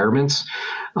retirements,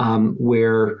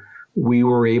 where we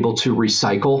were able to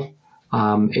recycle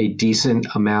a decent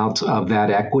amount of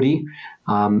that equity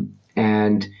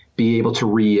and be able to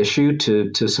reissue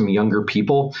to some younger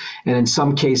people. And in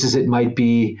some cases, it might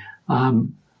be,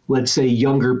 let's say,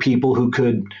 younger people who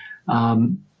could,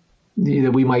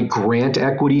 that we might grant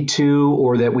equity to,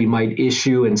 or that we might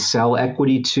issue and sell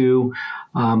equity to.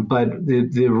 But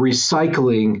the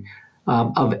recycling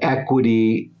of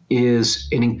equity is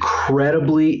an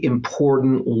incredibly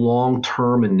important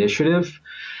long-term initiative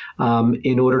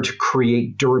in order to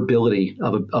create durability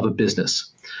of a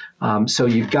business. So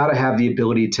you've got to have the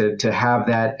ability to have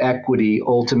that equity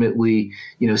ultimately,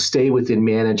 stay within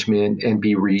management and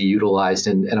be reutilized.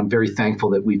 And I'm very thankful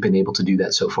that we've been able to do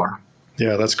that so far.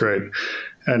 Yeah, that's great.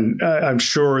 And I'm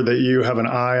sure that you have an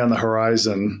eye on the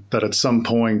horizon that at some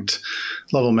point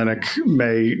Level Minick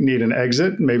may need an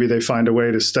exit. Maybe they find a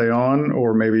way to stay on,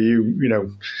 or maybe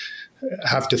you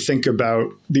have to think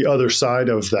about the other side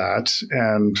of that.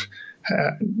 And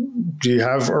do you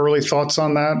have early thoughts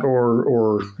on that,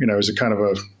 or is it kind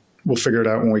of we'll figure it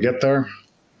out when we get there?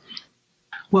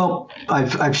 Well,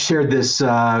 I've shared this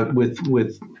with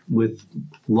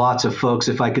lots of folks.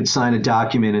 If I could sign a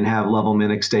document and have Level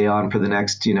Minick stay on for the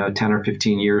next 10 or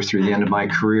 15 years through the end of my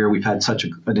career, we've had such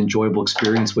an enjoyable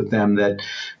experience with them that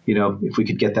if we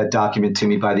could get that document to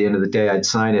me by the end of the day, I'd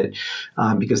sign it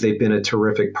because they've been a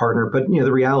terrific partner. But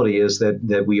the reality is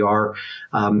that we are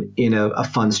in a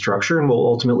fund structure, and we'll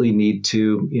ultimately need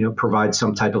to provide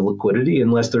some type of liquidity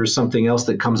unless there's something else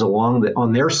that comes along that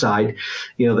on their side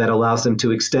that allows them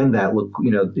to extend that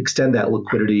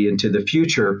liquidity into the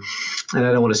future. And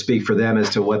I don't want to speak for them as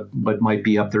to what might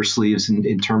be up their sleeves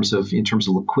in terms of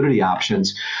liquidity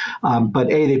options.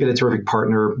 But A, they've been a terrific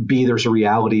partner. B, there's a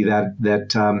reality that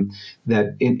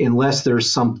unless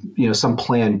there's some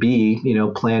plan B,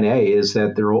 plan A is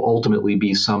that there will ultimately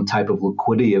be some type of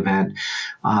liquidity event,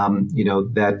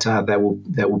 that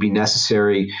will be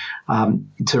necessary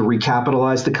to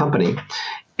recapitalize the company.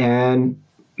 And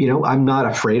I'm not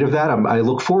afraid of that. I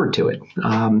look forward to it.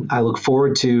 I look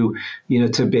forward to,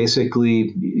 to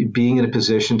basically being in a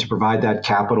position to provide that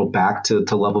capital back to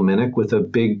Level Minic with a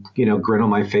big, grin on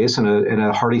my face and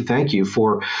a hearty thank you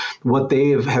for what they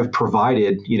have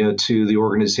provided, to the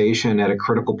organization at a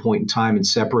critical point in time in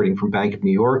separating from Bank of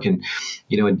New York and,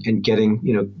 and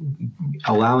getting,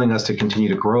 allowing us to continue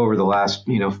to grow over the last,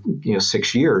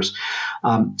 6 years.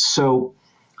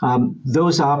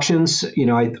 Those options,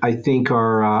 I think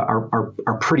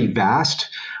are pretty vast.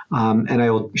 And I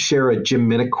will share a Jim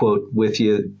Minnick quote with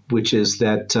you, which is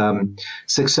that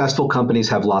successful companies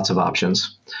have lots of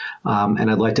options.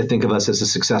 And I'd like to think of us as a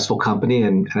successful company,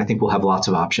 and I think we'll have lots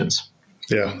of options.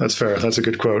 Yeah, that's fair. That's a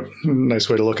good quote. Nice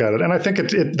way to look at it. And I think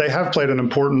they have played an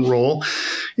important role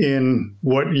in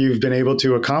what you've been able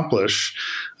to accomplish.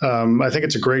 I think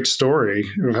it's a great story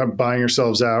of buying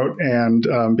yourselves out and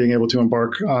being able to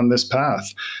embark on this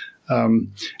path.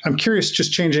 I'm curious,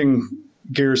 just changing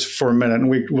gears for a minute, and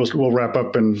we'll wrap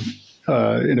up in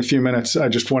a few minutes. I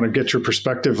just want to get your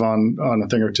perspective on a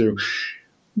thing or two.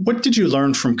 What did you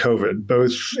learn from COVID,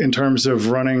 both in terms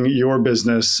of running your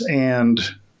business and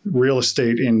real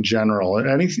estate in general?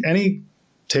 Any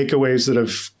takeaways that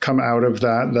have come out of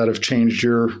that have changed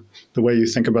the way you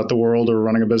think about the world or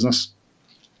running a business?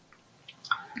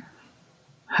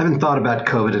 I haven't thought about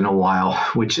COVID in a while,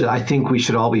 which I think we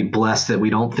should all be blessed that we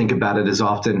don't think about it as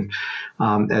often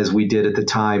as we did at the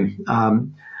time.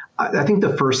 I think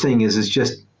the first thing is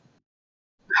just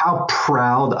how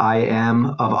proud I am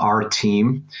of our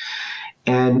team.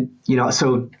 And,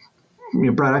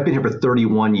 Brad, I've been here for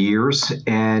 31 years,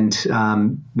 and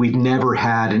we've never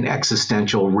had an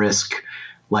existential risk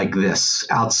like this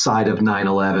outside of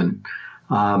 9/11,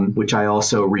 which I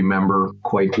also remember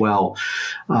quite well.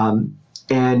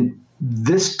 And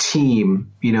this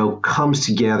team, comes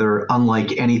together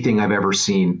unlike anything I've ever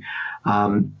seen.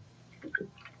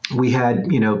 We had,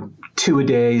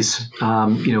 2-a-days,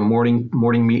 morning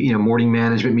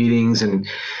management meetings and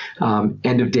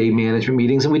end of day management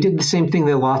meetings. And we did the same thing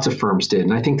that lots of firms did.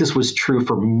 And I think this was true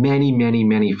for many, many,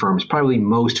 many firms, probably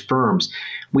most firms.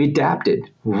 We adapted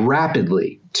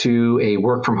rapidly to a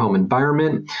work from home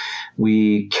environment.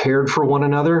 We cared for one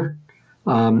another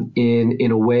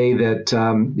in a way that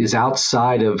is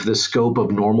outside of the scope of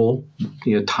normal,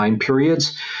 time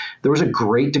periods. There was a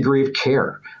great degree of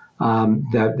care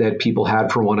that people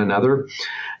had for one another,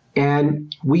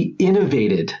 and we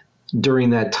innovated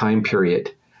during that time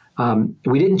period.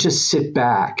 We didn't just sit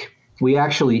back. We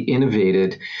actually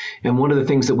innovated. And one of the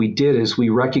things that we did is we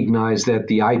recognized that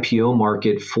the IPO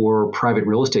market for private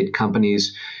real estate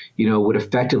companies, would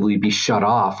effectively be shut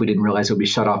off. We didn't realize it would be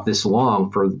shut off this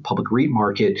long for the public REIT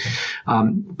market.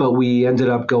 But we ended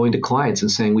up going to clients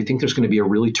and saying, we think there's going to be a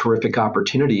really terrific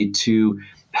opportunity to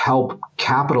help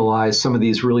capitalize some of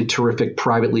these really terrific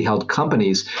privately held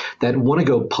companies that want to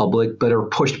go public but are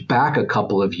pushed back a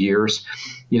couple of years.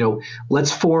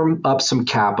 Let's form up some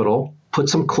capital, put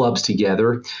some clubs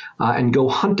together, and go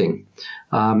hunting.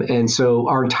 And so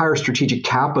our entire strategic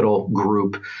capital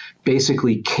group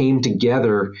basically came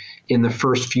together in the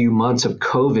first few months of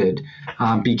COVID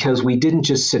because we didn't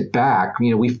just sit back.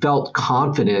 We felt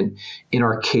confident in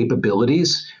our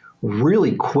capabilities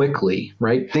really quickly,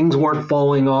 right? Things weren't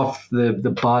falling off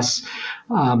the bus.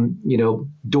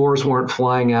 Doors weren't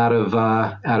flying out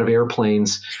of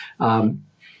airplanes.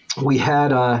 We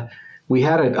had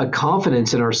a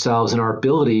confidence in ourselves and our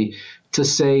ability to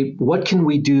say, what can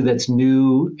we do that's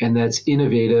new and that's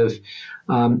innovative?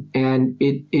 And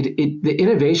the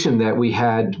innovation that we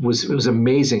had was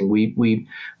amazing. We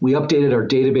updated our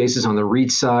databases on the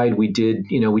REIT side. We did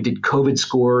COVID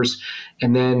scores,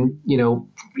 and then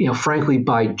frankly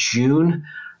by June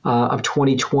of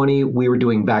 2020, we were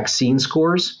doing vaccine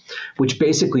scores, which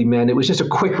basically meant it was just a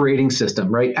quick rating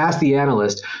system, right? Ask the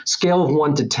analyst, scale of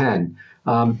 1 to 10.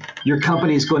 Your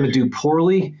company is going to do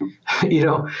poorly,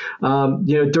 because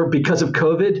of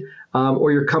COVID,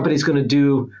 or your company is going to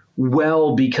do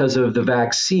well because of the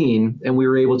vaccine, and we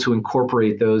were able to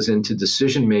incorporate those into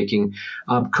decision making.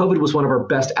 COVID was one of our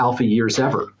best alpha years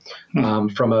ever,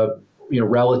 from a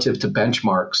relative to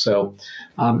benchmark. So,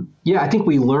 I think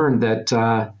we learned that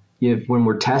when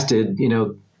we're tested,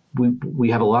 we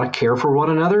have a lot of care for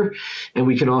one another, and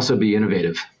we can also be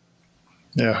innovative.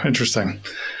 Yeah, interesting.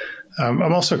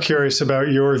 I'm also curious about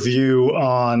your view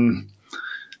on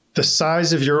the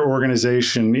size of your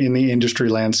organization in the industry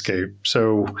landscape.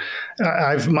 So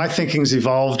my thinking's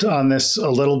evolved on this a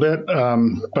little bit,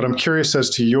 but I'm curious as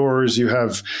to yours. You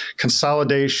have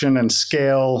consolidation and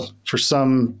scale. For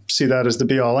some, see that as the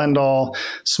be-all, end-all.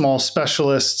 Small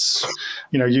specialists.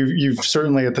 You've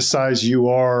certainly, at the size you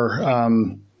are,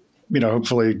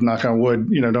 hopefully, knock on wood,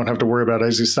 don't have to worry about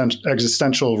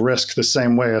existential risk the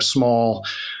same way a small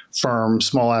firm,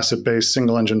 small asset-based,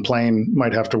 single-engine plane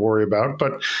might have to worry about.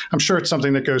 But I'm sure it's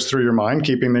something that goes through your mind,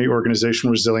 keeping the organization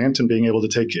resilient and being able to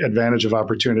take advantage of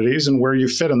opportunities and where you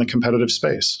fit in the competitive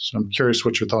space. So I'm curious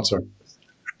what your thoughts are.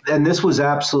 And this was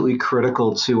absolutely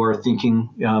critical to our thinking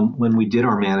when we did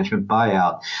our management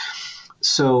buyout.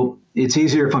 So it's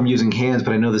easier if I'm using hands,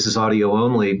 but I know this is audio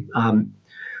only.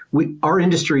 Our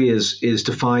industry is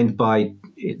defined by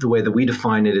the way that we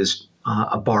define it is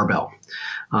a barbell.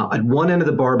 At one end of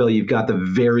the barbell, you've got the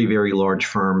very, very large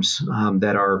firms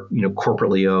that are,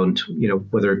 corporately owned,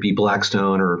 whether it be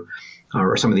Blackstone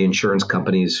or some of the insurance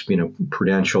companies,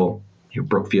 Prudential,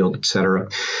 Brookfield, et cetera.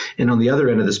 And on the other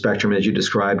end of the spectrum, as you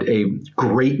described, a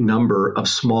great number of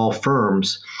small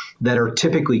firms that are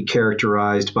typically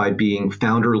characterized by being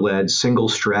founder-led, single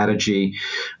strategy,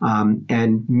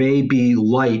 and may be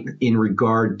light in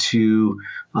regard to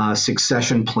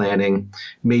succession planning,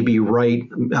 maybe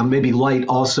light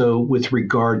also with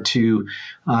regard to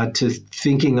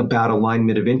thinking about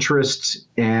alignment of interests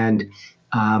and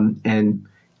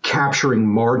capturing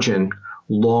margin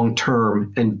long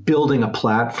term and building a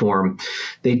platform.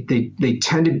 They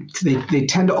tend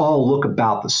to all look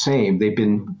about the same. They've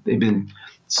been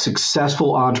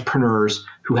successful entrepreneurs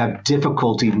who have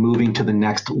difficulty moving to the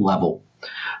next level.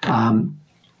 And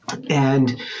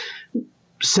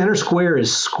CenterSquare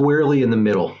is squarely in the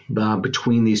middle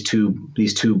between these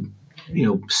two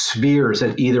spheres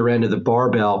at either end of the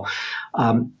barbell,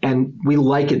 and we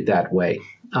like it that way.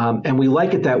 And we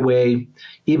like it that way,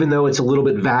 even though it's a little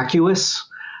bit vacuous.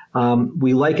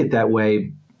 We like it that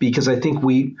way because I think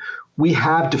we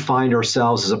have defined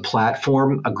ourselves as a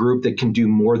platform, a group that can do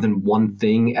more than one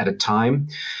thing at a time.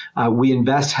 We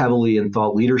invest heavily in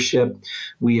thought leadership.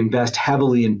 We invest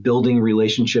heavily in building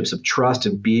relationships of trust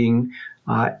and being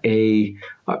a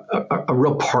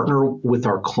real partner with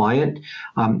our client.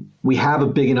 We have a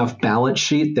big enough balance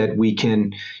sheet that we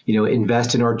can,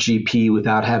 invest in our GP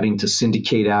without having to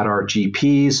syndicate out our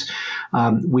GPs.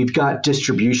 We've got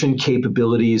distribution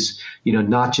capabilities,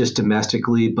 not just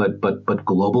domestically but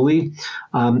globally,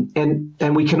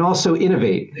 and we can also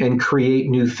innovate and create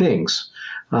new things,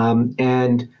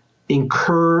 and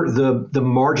incur the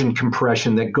margin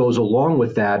compression that goes along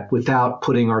with that without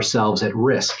putting ourselves at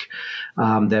risk.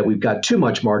 That we've got too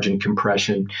much margin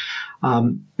compression.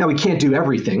 Now we can't do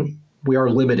everything. We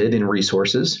are limited in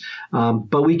resources,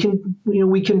 but we can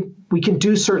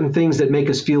do certain things that make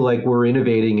us feel like we're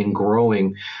innovating and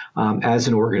growing as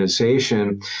an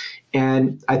organization.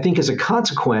 And I think as a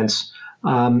consequence,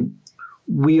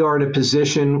 we are in a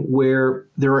position where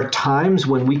there are times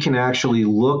when we can actually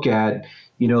look at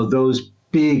those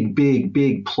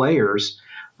big players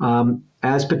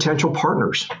as potential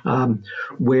partners,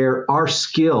 where our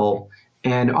skill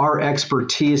and our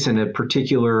expertise in a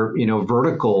particular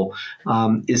vertical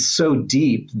is so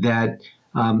deep that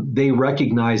they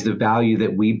recognize the value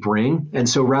that we bring, and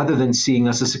so rather than seeing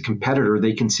us as a competitor,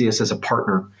 they can see us as a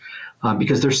partner.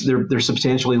 Because they're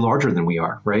substantially larger than we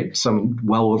are, right? Some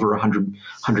well over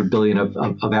 100 billion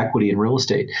of equity in real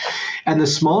estate, and the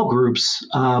small groups,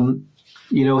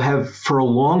 have for a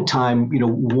long time,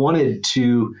 wanted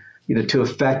to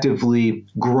effectively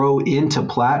grow into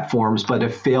platforms, but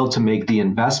have failed to make the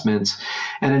investments.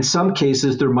 And in some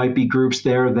cases, there might be groups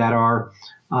there that are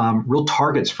real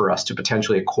targets for us to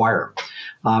potentially acquire.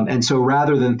 And so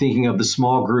rather than thinking of the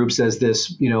small groups as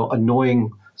this,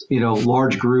 annoying,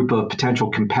 large group of potential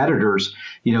competitors,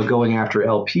 going after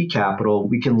LP capital,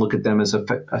 we can look at them as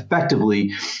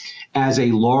effectively as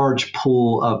a large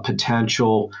pool of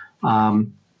potential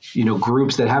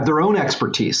groups that have their own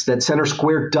expertise that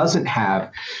CenterSquare doesn't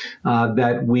have,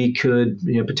 that we could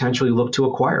potentially look to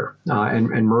acquire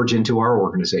and merge into our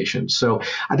organization. So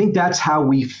I think that's how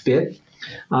we fit.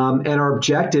 And our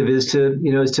objective is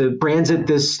to transit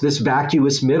this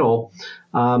vacuous middle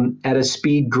at a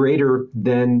speed greater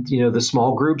than the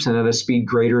small groups and at a speed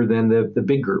greater than the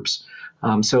big groups.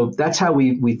 So that's how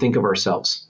we think of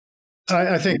ourselves.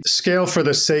 I think scale for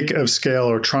the sake of scale,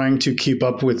 or trying to keep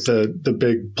up with the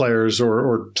big players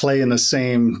or play in the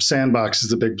same sandbox as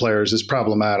the big players, is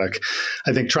problematic.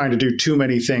 I think trying to do too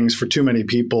many things for too many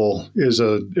people is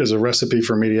a recipe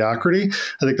for mediocrity.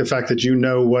 I think the fact that you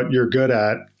know what you're good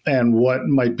at and what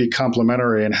might be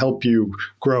complementary and help you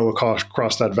grow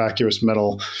across that vacuous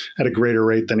middle at a greater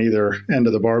rate than either end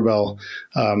of the barbell,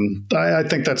 I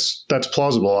think that's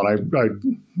plausible. And I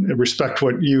respect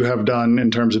what you have done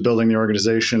in terms of building the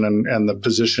organization and the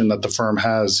position that the firm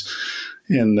has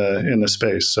in the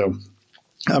space. So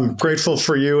I'm grateful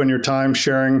for you and your time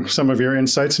sharing some of your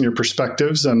insights and your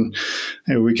perspectives. And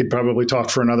we could probably talk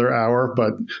for another hour,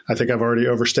 but I think I've already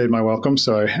overstayed my welcome.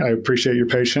 So I appreciate your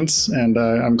patience, and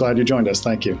I'm glad you joined us.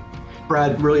 Thank you.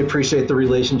 Brad, really appreciate the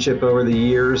relationship over the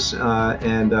years,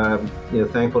 and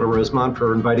thankful to Rosemont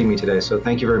for inviting me today. So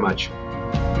thank you very much.